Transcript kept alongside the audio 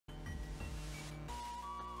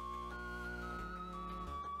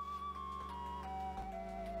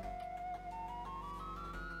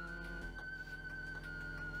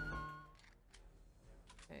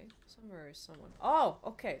somewhere is someone. Oh,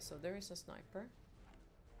 okay, so there is a sniper.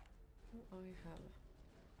 Do I have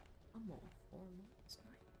ammo for my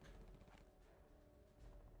sniper?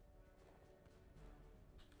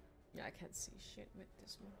 Yeah, I can't see shit with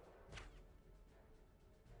this one.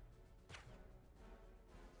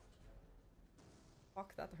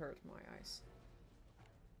 Fuck, that hurt my eyes.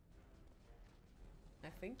 I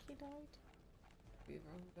think he died. Be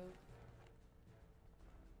wrong though.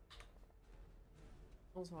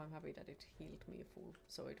 Also, I'm happy that it healed me full,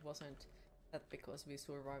 so it wasn't that because we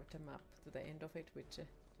survived the map to the end of it with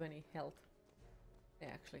 20 health. They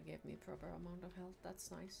actually gave me proper amount of health.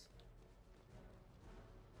 That's nice.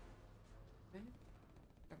 Okay.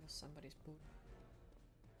 There was somebody's boot.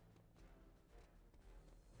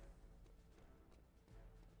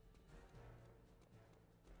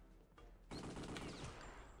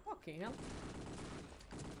 Fucking hell.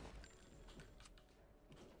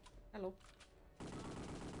 Hello.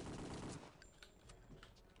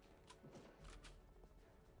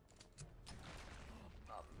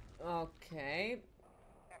 Okay.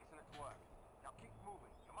 Excellent work. Now keep moving.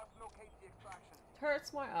 You must locate the extraction. It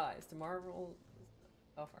hurts my eyes. The marvel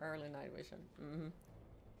of early night vision.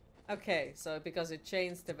 Okay, so because it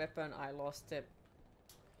changed the weapon, I lost it.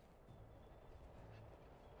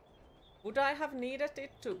 Would I have needed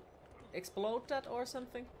it to explode that or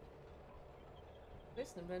something?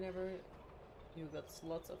 Listen, whenever you got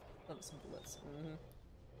lots of some bullets.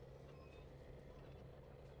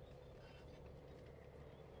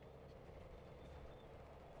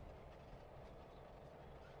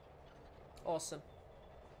 Awesome.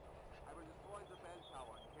 I will destroy the bell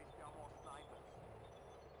tower in case there are more snipers.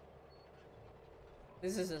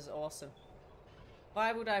 This is just awesome.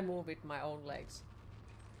 Why would I move with my own legs?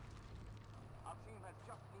 Our team has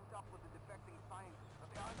just linked up with the defecting scientists, but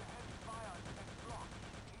they are under heavy fire at the next block.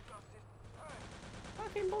 These are just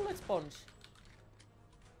Fucking bullet sponge.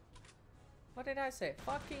 What did I say?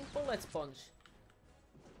 Fucking bullet sponge.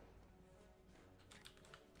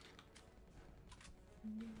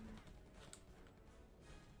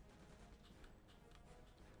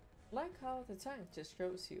 Like how the tank just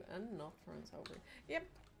shows you and not runs over. Yep.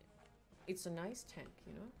 It's a nice tank,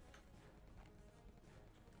 you know?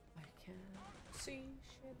 I can see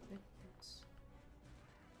shit with this.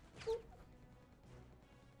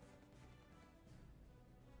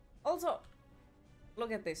 Also,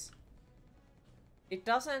 look at this. It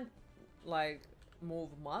doesn't like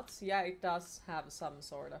move much. Yeah, it does have some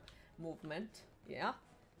sort of movement. Yeah.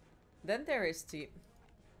 Then there is the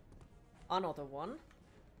another one.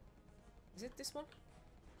 Is it this one?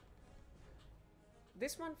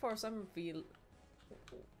 This one for some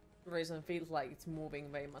reason feels like it's moving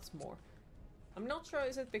way much more. I'm not sure,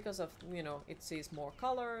 is it because of, you know, it sees more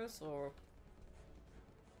colors or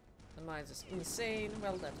am I just insane?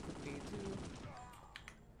 Well, that could be too.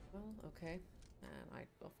 Well, okay. And I,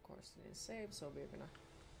 of course, didn't save, so we're gonna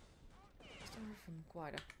start from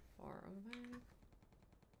quite a far away.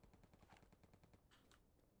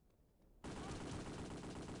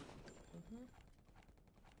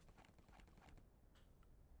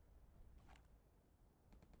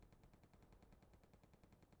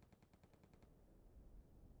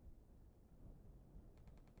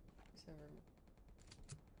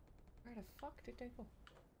 Where the fuck did they go?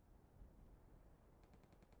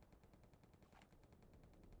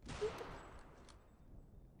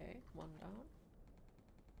 Okay, one down.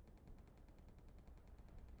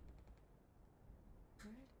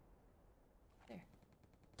 Right there.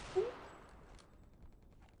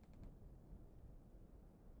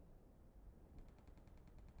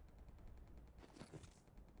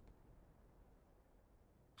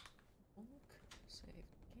 Save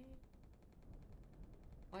game.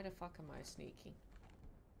 Why the fuck am I sneaking?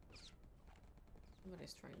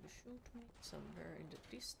 Somebody's trying to shoot me somewhere in the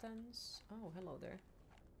distance. Oh, hello there.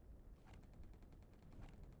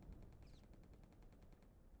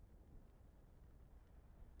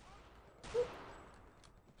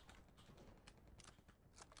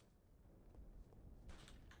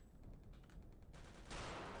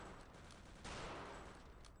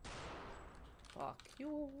 Fuck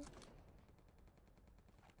you.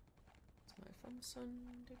 It's my function.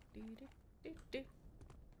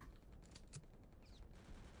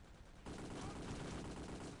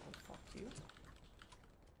 Oh, fuck you.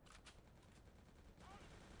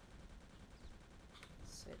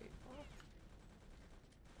 Set it up.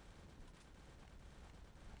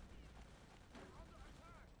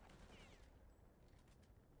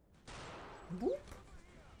 Boop.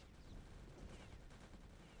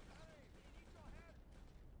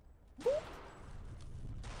 Boop.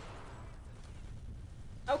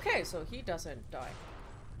 Okay, so he doesn't die.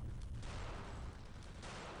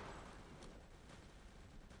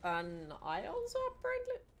 And I also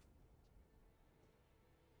apparently...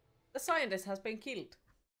 The scientist has been killed.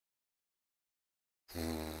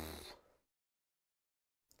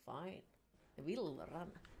 Fine. We'll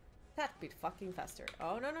run. That bit fucking faster.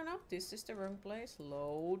 Oh, no, no, no. This is the wrong place.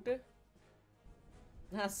 Load.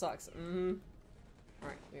 That sucks.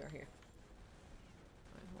 Alright, we are here.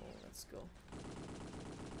 Oh, let's go.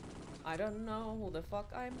 I don't know who the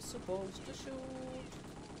fuck I'm supposed to shoot.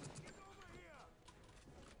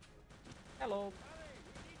 Hello.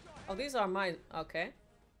 Oh, these are my... Okay.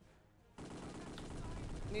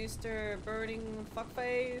 Mr. Burning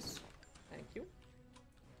Fuckface. Thank you.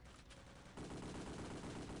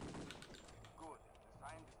 Good. The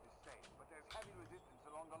scientist is safe, but there's heavy resistance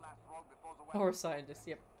along the last road before the Or weapon. scientist,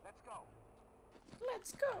 yep. Let's go.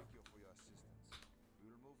 Let's go. Thank you for your assistance. We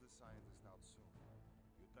will move the scientist out soon.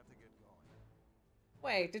 You'd better get going.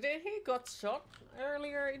 Wait, didn't he got shot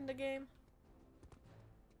earlier in the game?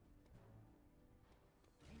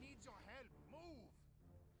 He needs your help. Move!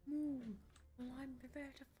 Move. Well,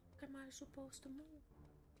 where the fuck am I supposed to move?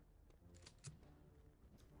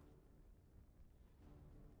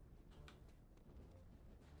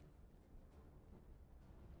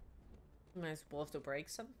 Am I supposed to break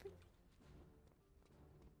something?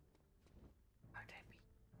 Are they me?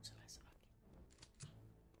 So let's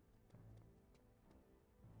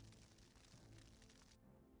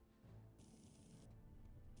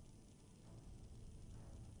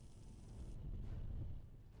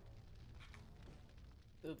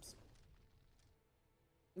Oops.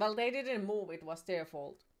 Well, they didn't move, it was their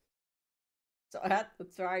fault. So I had to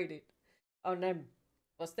try it on them.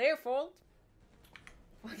 It was their fault.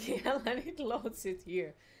 Fucking hell, and it loads it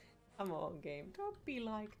here. Come on, game. Don't be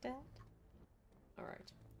like that.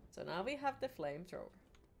 Alright. So now we have the flamethrower.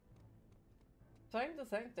 Time to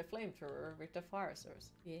thank the flamethrower with the fire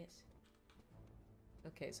source. Yes.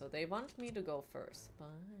 Okay, so they want me to go first.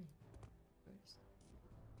 Fine. First.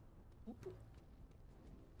 Oop.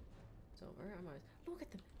 So where am I? Look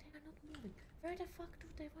at them. They are not moving. Where the fuck do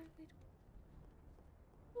they want me to?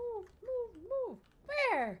 Move, move, move.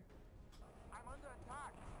 Where? I'm under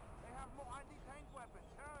attack. They have more anti-tank weapons.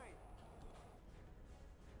 Hurry!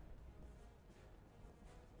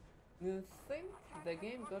 You think the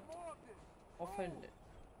game got More of this. offended?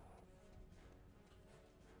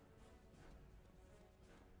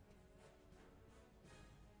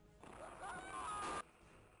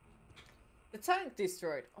 The tank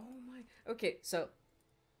destroyed. Oh my. Okay, so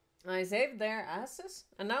I saved their asses,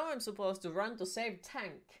 and now I'm supposed to run to save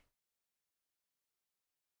tank.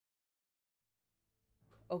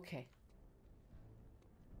 Okay.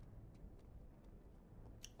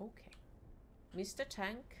 Okay. Mr.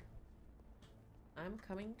 Tank, I'm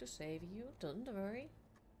coming to save you. Don't worry.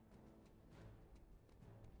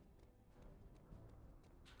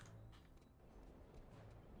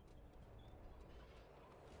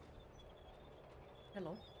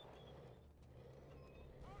 Hello.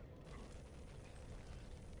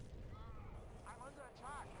 I'm under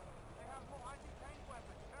attack. They have more anti-tank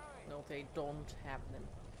weapons. Hurry! No, they don't have them.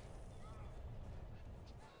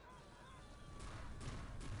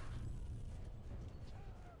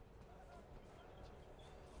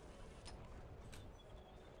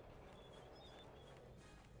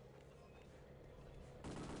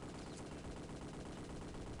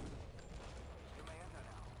 You may enter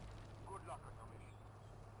now. Good luck on your mission.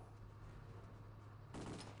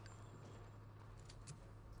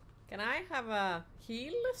 Can I have a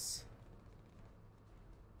heals?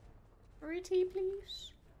 Pretty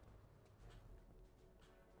please.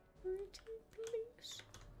 Pretty please.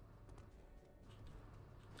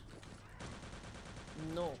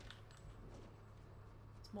 No.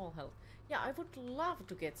 Small health. Yeah, I would love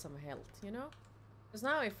to get some health, you know? Because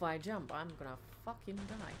now if I jump, I'm gonna fucking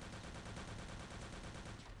die.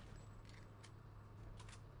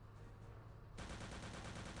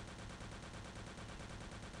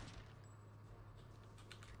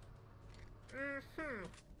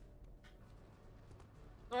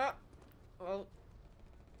 Well.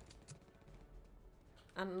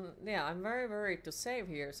 And yeah, I'm very worried to save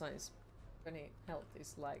here since any health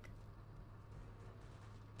is like...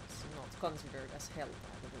 It's not considered as health,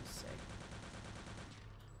 I wouldn't say.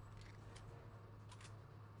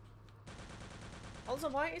 Also,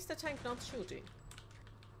 why is the tank not shooting?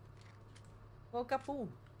 Oh, kaboom!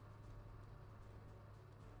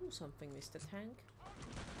 Do something, Mr. Tank.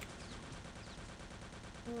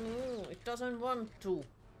 No, it doesn't want to.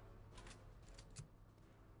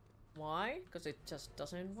 Why? Because it just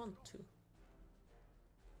doesn't want to.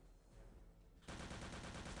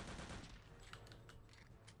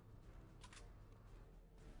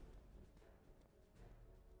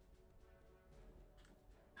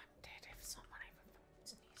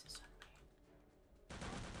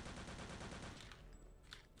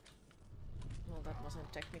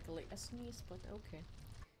 wasn't technically a sneeze, but okay.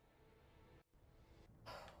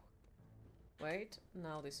 Wait,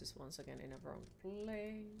 now this is once again in a wrong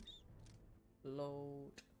place.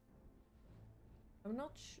 Load. I'm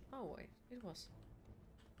not oh wait, it was.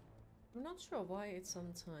 I'm not sure why it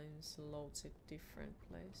sometimes loads a different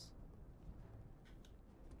place.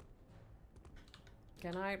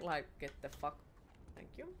 Can I, like, get the fuck? Thank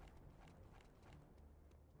you.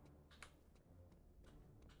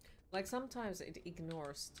 Like, sometimes it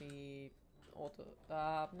ignores the auto,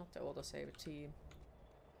 not the autosave, the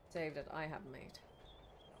save that I have made.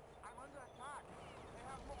 I'm under attack. They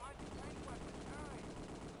have more anti-tank weapons. Hurry!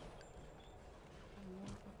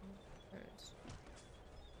 There it is.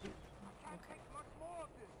 I can't Okay. take much more of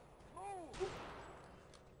this. Move!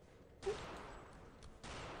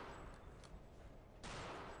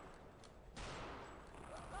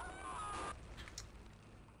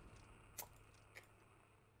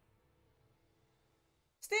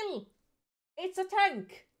 Still, it's a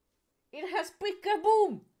tank. It has bigger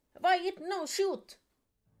boom. Why it no shoot?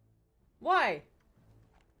 Why?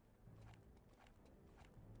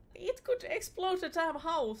 It could explode the damn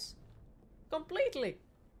house completely.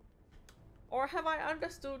 Or have I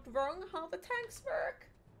understood wrong how the tanks work?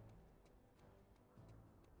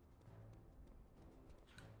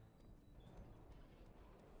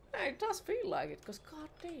 Yeah, it does feel like it, because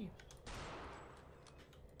goddamn.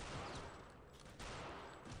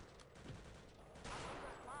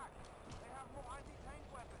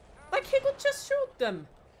 Like he could just shoot them.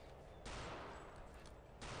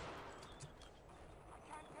 I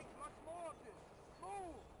can't take much more of this.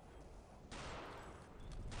 Move!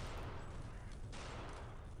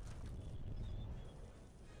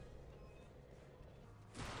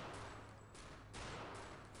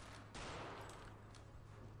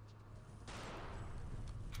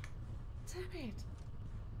 Damn it.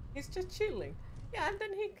 He's just chilling. Yeah, and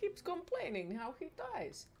then he keeps complaining how he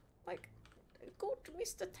dies. Like, good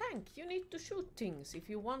Mr. Tank, you need to shoot things. If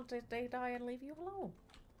you want that they die and leave you alone.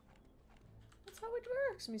 That's how it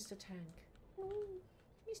works, Mr. Tank. No,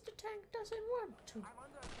 Mr. Tank doesn't want to. I'm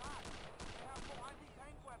under attack. They have more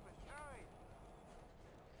anti-tank weapons. Hurry!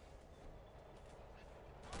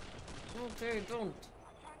 No, they don't.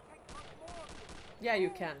 I can't take much more of this. Yeah, you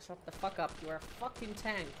can. Shut the fuck up. You are a fucking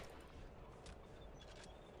tank.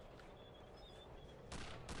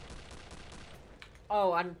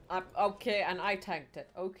 Oh, and okay, and I tanked it.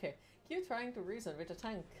 Okay. You're trying to reason with a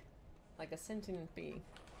tank. Like a sentient being.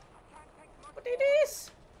 I can't take much But it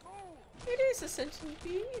is! Move! It is a sentient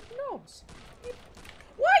being, it knows.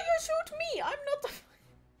 Why you shoot me? I'm not the...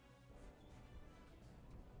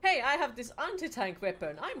 Hey, I have this anti-tank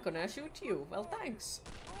weapon. I'm gonna shoot you. Well, thanks.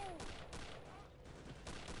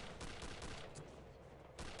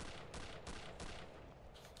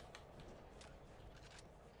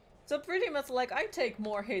 So pretty much like I take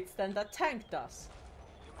more hits than that tank does.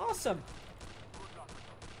 Awesome.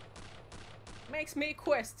 Makes me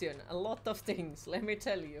question a lot of things, let me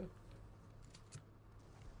tell you.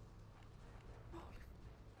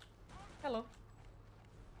 Hello.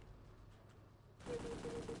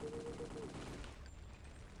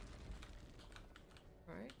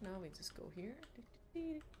 Alright, now we just go here.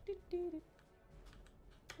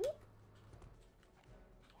 Whoop.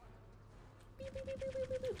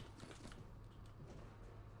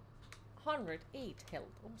 108 health,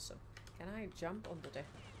 awesome. Can I jump onto the...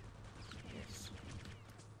 Yes.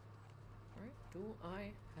 Alright, do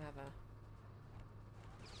I have a...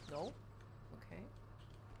 No? Okay.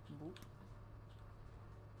 Boop.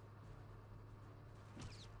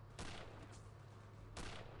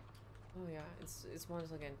 Oh yeah, it's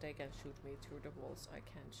once again, they can shoot me through the walls, I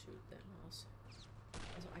can't shoot them also.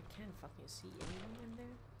 Also, I can't fucking see anyone in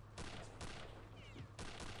there.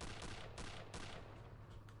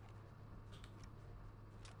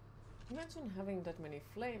 Imagine having that many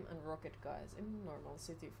flame and rocket guys in a normal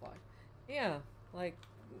city fight. Yeah, like,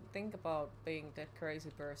 think about being that crazy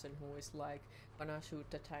person who is like, gonna shoot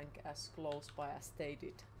the tank as close by as they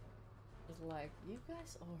did. It's like, you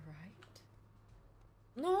guys alright?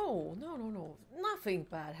 No, no, no, no. Nothing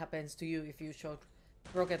bad happens to you if you shoot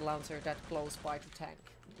rocket launcher that close by to tank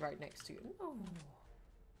right next to you. No,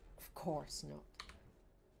 of course not.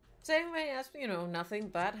 Same way as, you know, nothing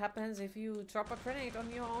bad happens if you drop a grenade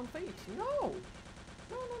on your own feet. No!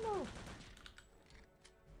 No, no, no.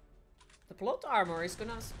 The plot armor is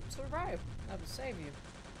gonna survive. That will save you.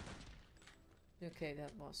 Okay,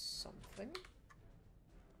 that was something.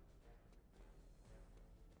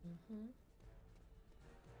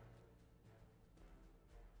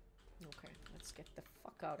 Okay, let's get the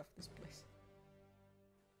fuck out of this place.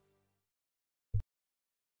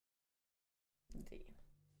 There.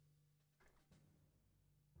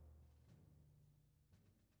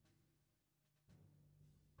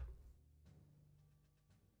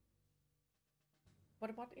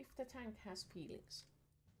 But what if the tank has feelings?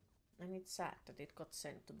 And it's sad that it got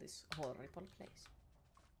sent to this horrible place.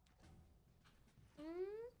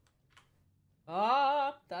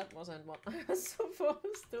 Ah, that wasn't what I was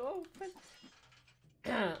supposed to open.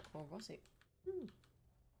 Or was it?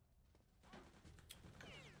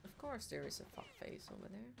 Of course there is a fuck face over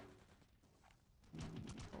there.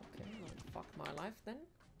 Okay, well, fuck my life then.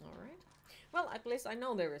 Alright. Well, at least I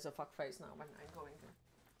know there is a fuck face now when I'm going there.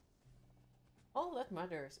 All that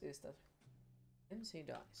matters is that MC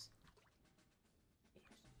dies.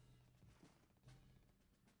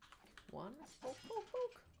 One. Poke, poke,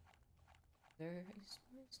 poke. There is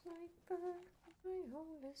my sniper, my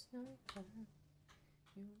holy sniper.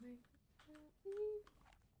 You make me.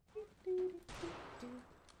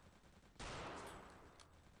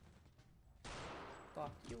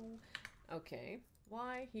 Fuck you. Okay.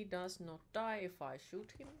 Why he does not die if I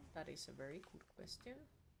shoot him? That is a very good question.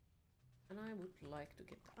 And I would like to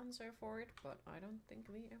get the answer for it, but I don't think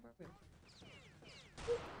we ever will.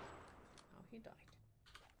 Now he died.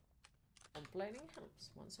 Complaining helps,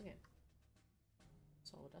 once again.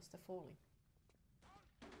 So does the falling.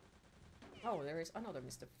 Oh, there is another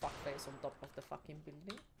Mr. Fuckface on top of the fucking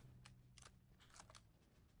building.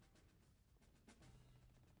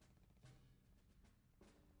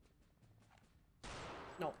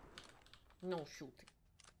 No. No shooting.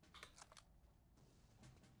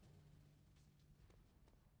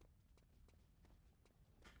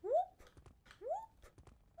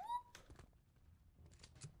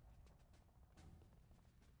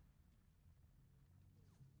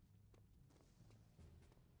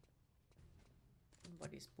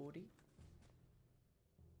 Somebody's body.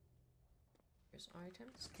 Here's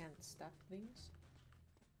items. Can't stab things.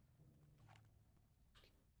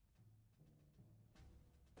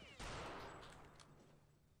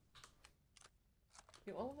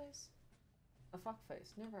 You always a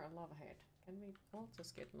fuckface, never a love head. Can we all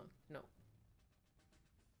just get along? No.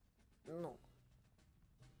 No.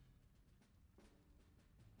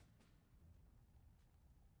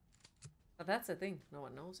 But that's the thing, no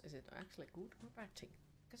one knows. Is it actually good or bad thing?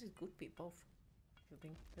 Because it could be both. If you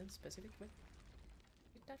think then specifically.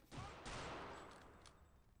 Did that?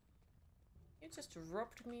 You just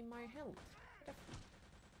robbed me my health.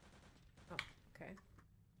 Oh, okay.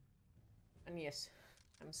 And yes,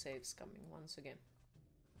 I'm saves coming once again.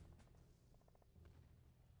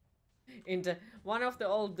 In the one of the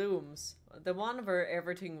old Dooms, the one where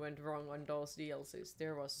everything went wrong on those DLCs,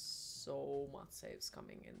 there was so much saves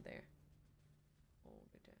coming in there.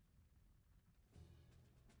 Holy damn.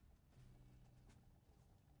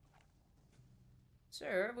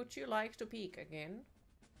 Sir, would you like to peek again?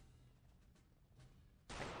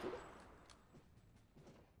 Thank you.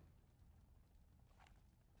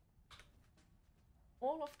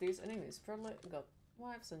 All of these enemies probably got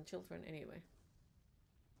wives and children anyway.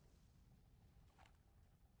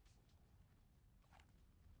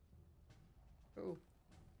 Ooh.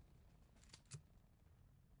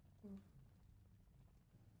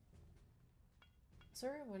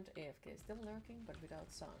 Sir went AFK, still lurking but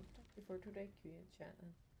without sound. Thank you for today, Q and chat,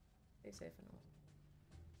 and stay safe and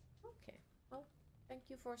all. Okay, well, thank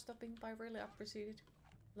you for stopping by, really appreciate it.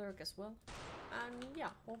 Lurk as well. And yeah,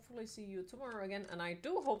 hopefully see you tomorrow again, and I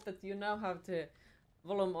do hope that you now have the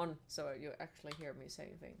volume on so you actually hear me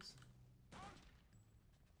saying things.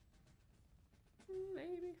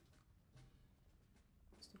 Maybe.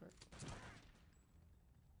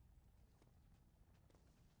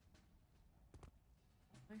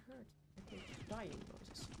 I heard, I think, dying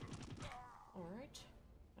noises. Alright,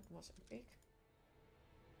 that was epic.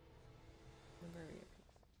 Very epic.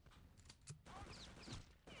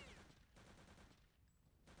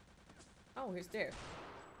 Oh, he's there.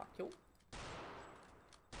 Fuck you.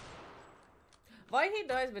 Why he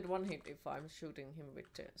dies with one hit if I'm shooting him with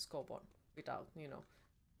scope on, without, you know,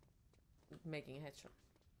 making a headshot.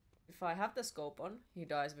 If I have the scope on, he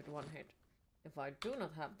dies with one hit. If I do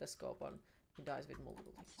not have the scope on, he dies with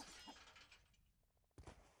multiple hits.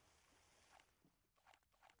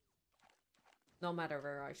 No matter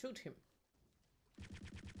where I shoot him.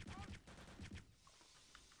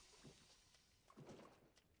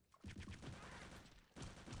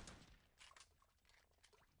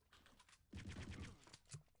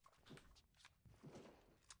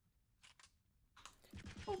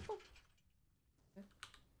 Oh, oh. Okay.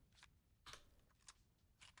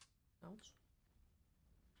 Ouch.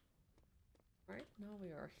 Right, now we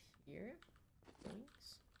are here.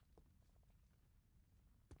 Thanks.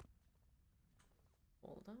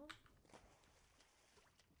 Hold on.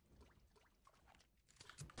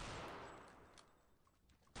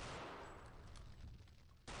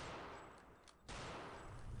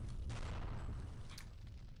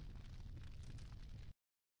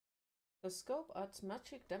 The scope adds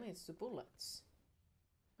magic damage to bullets.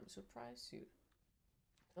 I'm surprised you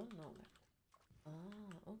don't know that.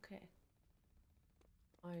 Ah, okay.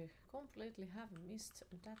 I completely have missed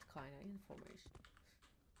that kind of information.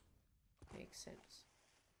 Makes sense.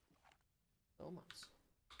 So much.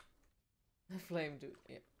 The flame dude,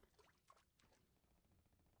 yeah.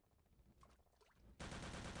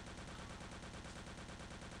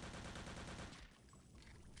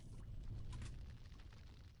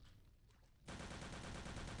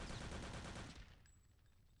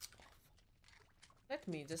 Let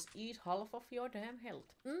me just eat half of your damn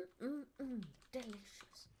health.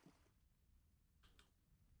 Delicious.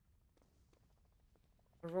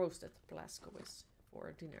 Roasted Blaskowitz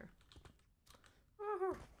for dinner.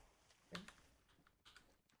 Okay.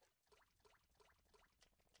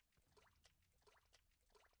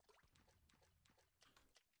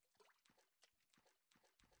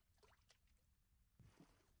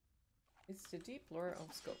 It's the deep lore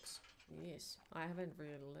of scopes. Yes, I haven't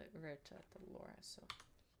really read the lore, so.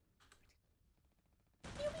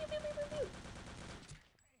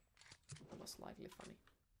 That was slightly funny.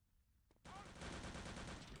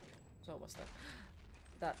 So was that.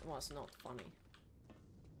 That was not funny.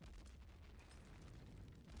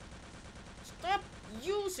 Stop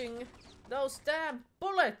using those damn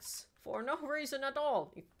bullets for no reason at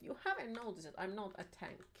all. If you haven't noticed it, I'm not a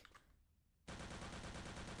tank.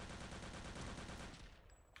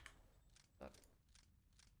 But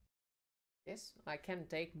yes, I can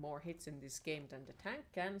take more hits in this game than the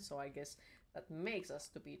tank can, so I guess that makes us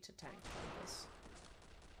to beat the tank, I guess.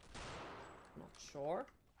 Not sure.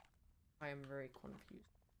 I am very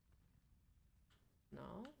confused.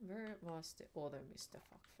 Now, where was the other Mr.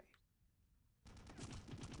 Fuckface?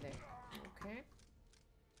 There, okay.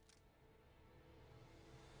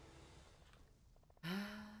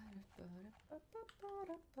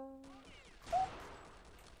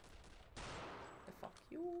 The fuck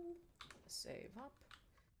you. Save up.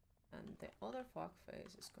 And the other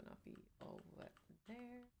fuckface is gonna be over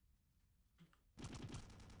there.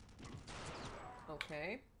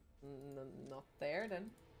 Okay. Not there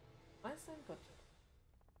then. I still got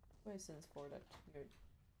reasons for that.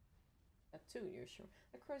 That too, you're sure.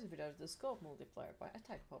 A crazy without the scope multiplier by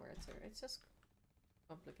attack power, etc. It's just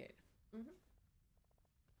complicated.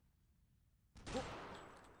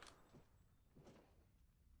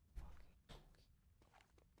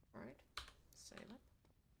 Alright, save up.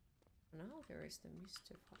 Now there is the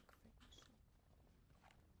Mr. Fuckface.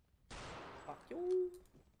 Fuck you!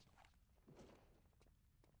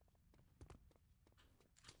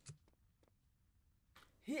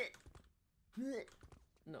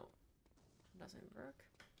 No, doesn't work.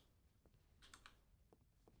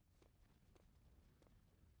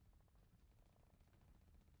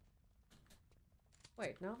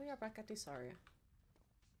 Wait, now we are back at this area.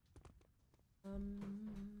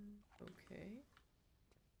 Okay.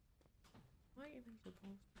 Am I even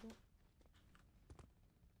supposed to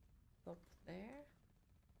go up there?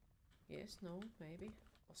 Yes, no, maybe,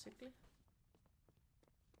 possibly.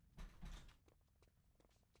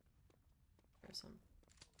 There's some.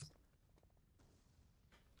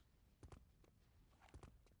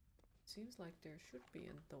 Seems like there should be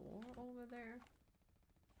a door over there.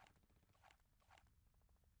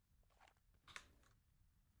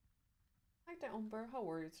 Hi there, Umber. How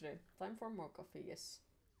are you today? Time for more coffee, yes.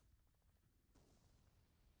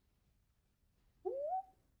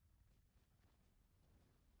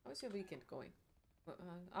 How's your weekend going?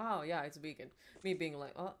 Oh, yeah, it's weekend. Me being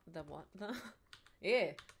like, oh, the what?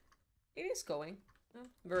 Yeah, it is going.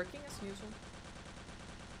 Working as usual.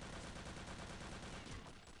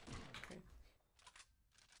 Okay.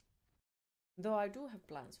 Though I do have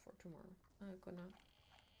plans for tomorrow. I'm gonna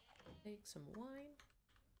take some wine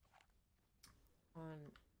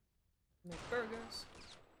and make burgers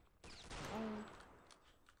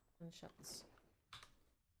and shots.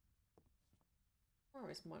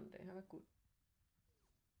 Tomorrow is Monday. Have a good.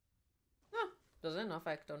 Ah, doesn't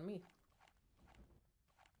affect on me.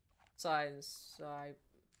 Since I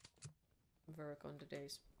work on the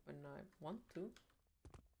days when I want to.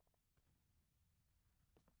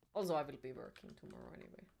 Also, I will be working tomorrow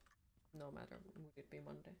anyway. No matter, would it be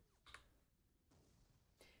Monday.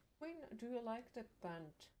 Queen, do you like the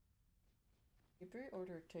band? You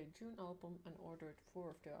pre-ordered their June album and ordered 4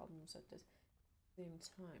 of their albums at the same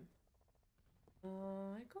time.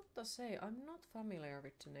 I gotta say, I'm not familiar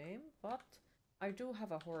with the name, but I do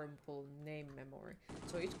have a horrible name memory.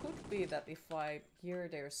 So it could be that if I hear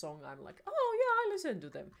their song, I'm like, oh yeah, I listen to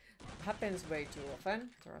them. Happens way too often,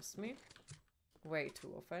 trust me. Way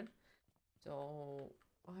too often. So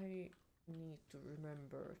I need to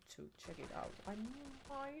remember to check it out. I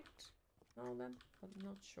might know them, but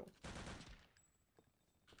not sure.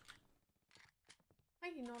 Hi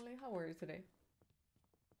Nolly, how are you today?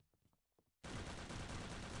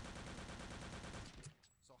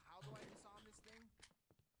 So how do I disarm this thing?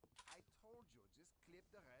 I told you, just clip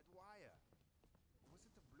the red wire. Or was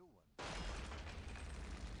it the blue one?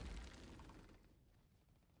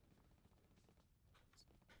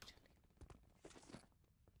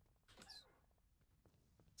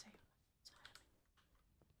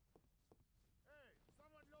 Hey,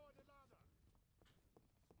 someone lower the ladder.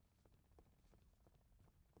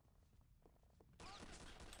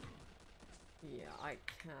 Yeah, I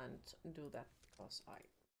can't do that because I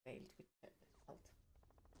failed with the health.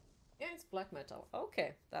 Yeah, it's black metal.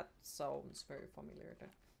 Okay, that sounds very familiar then.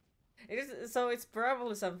 It is, so it's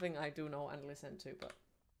probably something I do know and listen to, but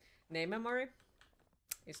name memory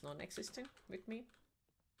is non-existent with me.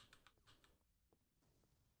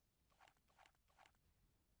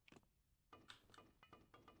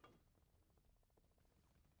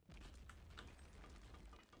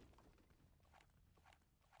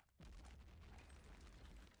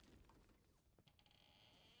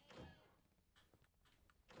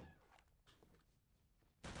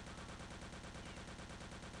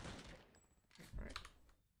 Alright.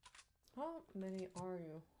 How many are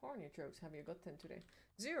you? Horny jokes have you gotten today?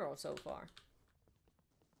 0 so far.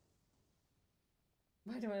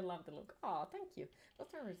 Why do I love the look? Aw, thank you. What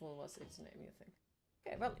ritual was its name, you think?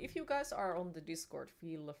 Okay, well, if you guys are on the Discord,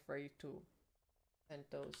 feel free to send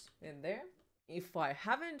those in there. If I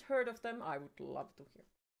haven't heard of them, I would love to hear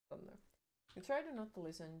from them. You try to not to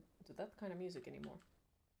listen to that kind of music anymore.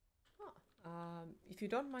 If you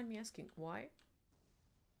don't mind me asking, why?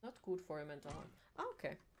 Not good for your mental health.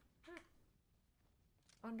 Okay.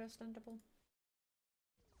 Understandable.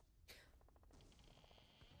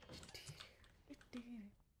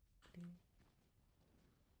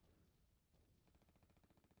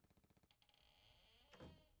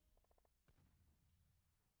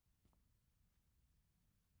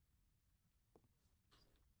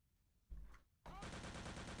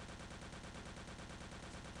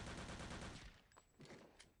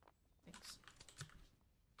 Thanks.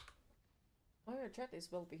 Oh, your chat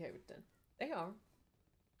is well behaved then. They are.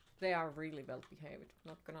 They are really well behaved,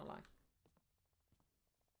 not gonna lie.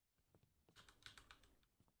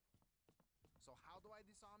 So how do I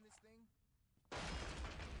disarm this thing?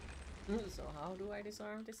 So how do I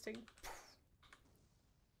disarm this thing?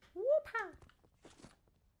 Whoop-ha!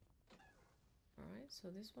 Alright, so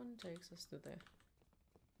this one takes us to the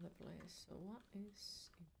place. So what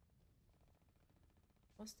is...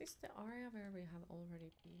 Was this the area where we have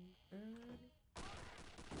already been early?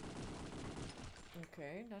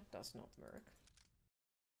 Okay, that does not work.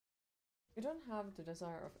 You don't have the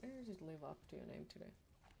desire of energy to live up to your name today.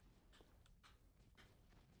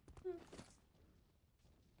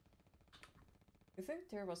 You think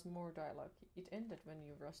there was more dialogue? It ended when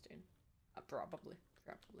you rushed in. Probably.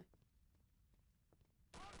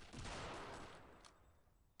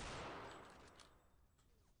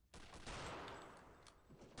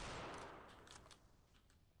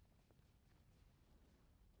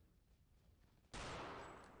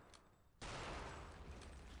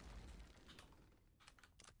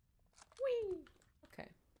 Whee! Okay.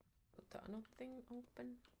 Put the another thing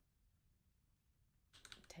open.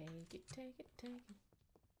 Take it.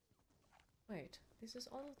 Wait, this is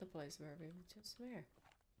all of the place where we just were.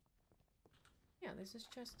 Yeah, this is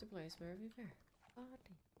just the place where we were.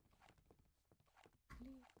 Body.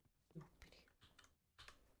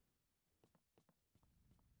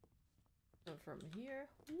 So from here,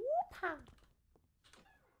 whoop-ha!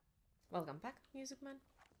 Welcome back, Music Man.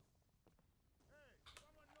 Hey,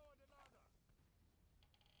 someone lower the ladder.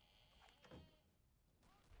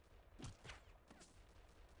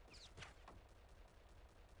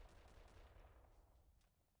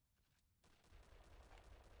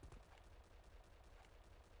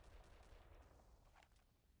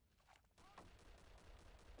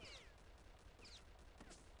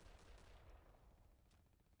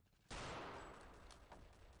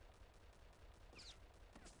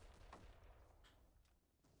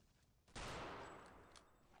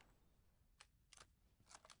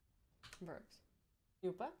 Works.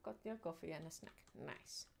 Yupa, got your coffee and a snack.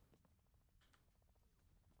 Nice.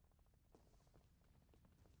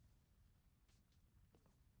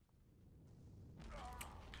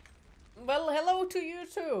 Well, hello to you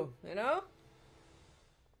too, you know?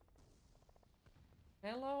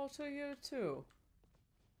 Hello to you too.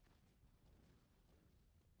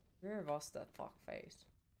 Where was that fuckface?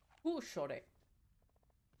 Who shot it?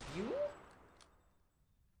 You?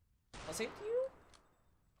 Was it you?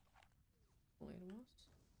 Well, it was.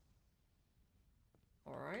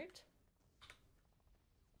 Alright.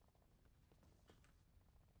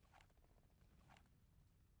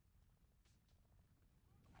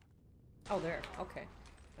 Oh, there. Okay.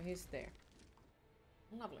 So he's there.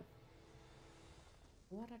 Lovely.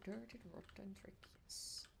 What a dirty, rotten trick.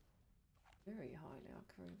 Yes. Very highly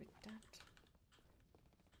agree with that.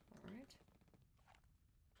 Alright.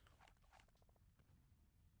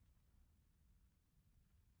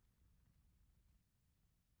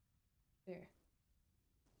 There.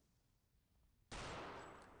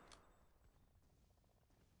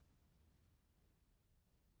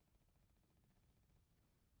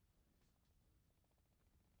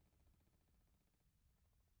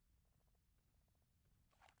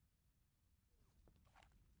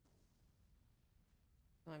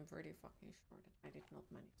 I'm pretty fucking sure that I did not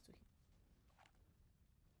manage to hit.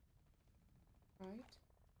 Right?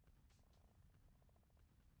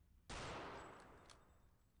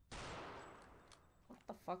 What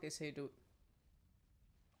the fuck is he doing?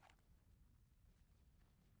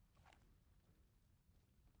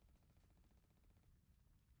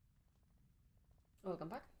 Welcome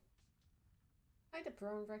back. Hi, the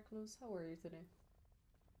brown recluse. How are you today?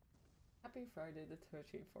 Happy Friday the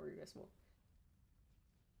 13th for you as well.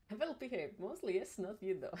 Well behaved. Mostly yes, not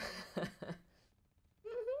you though.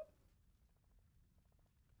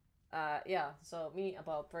 Yeah, so me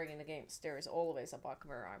about breaking the games. There is always a bug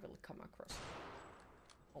where I will come across.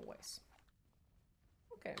 Always.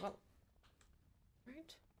 Okay, well.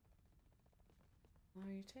 Right.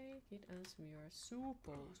 I take it as we are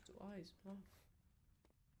supposed to ice off.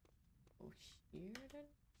 Oh, here then?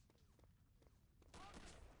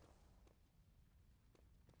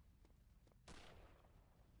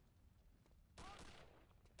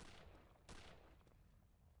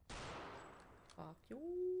 Fuck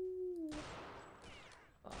you.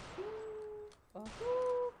 Fuck you. Fuck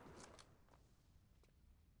you.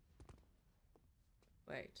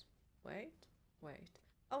 Wait. Wait. Wait.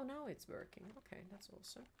 Oh, now it's working. Okay, that's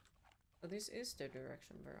awesome. So this is the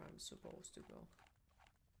direction where I'm supposed to go.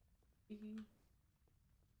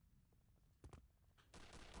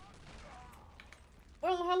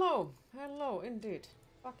 Well, hello. Hello, indeed.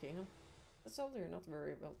 Fucking hell. That's all you're not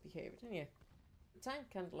very well behaved. And yeah, the tank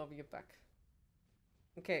can't love you back.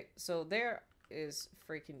 Okay, so there is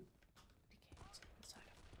freaking inside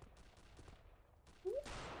of it.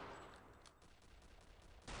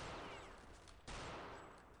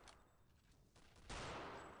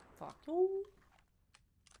 Fuck you.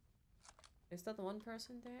 Is that one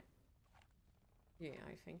person there? Yeah,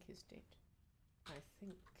 I think he's dead. I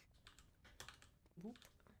think. Boop.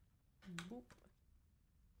 Boop.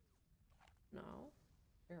 No.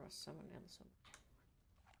 There was someone else on.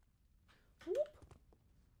 Whoop.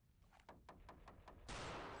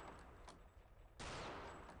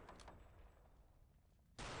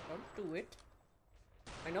 Don't do it.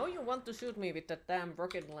 I know you want to shoot me with that damn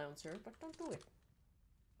rocket launcher, but don't do it.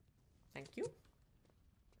 Thank you.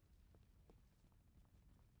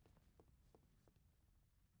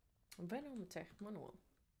 Venom Tech Manual.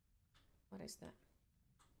 What is that?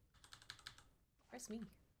 Press me.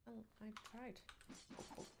 Well, I tried.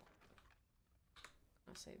 Oh.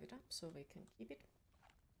 I'll save it up so we can keep it.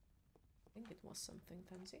 I think it was something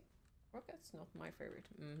fancy. Rocket's not my favorite.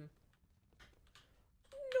 No,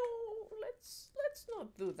 let's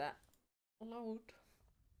not do that. Load.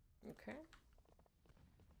 Okay.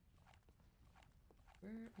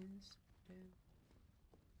 Where is the...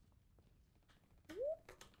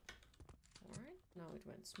 Whoop. Alright, now it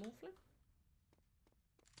went smoothly.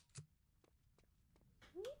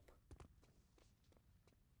 Whoop.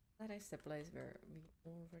 That is the place where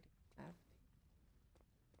we already have...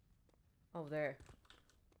 Oh, there.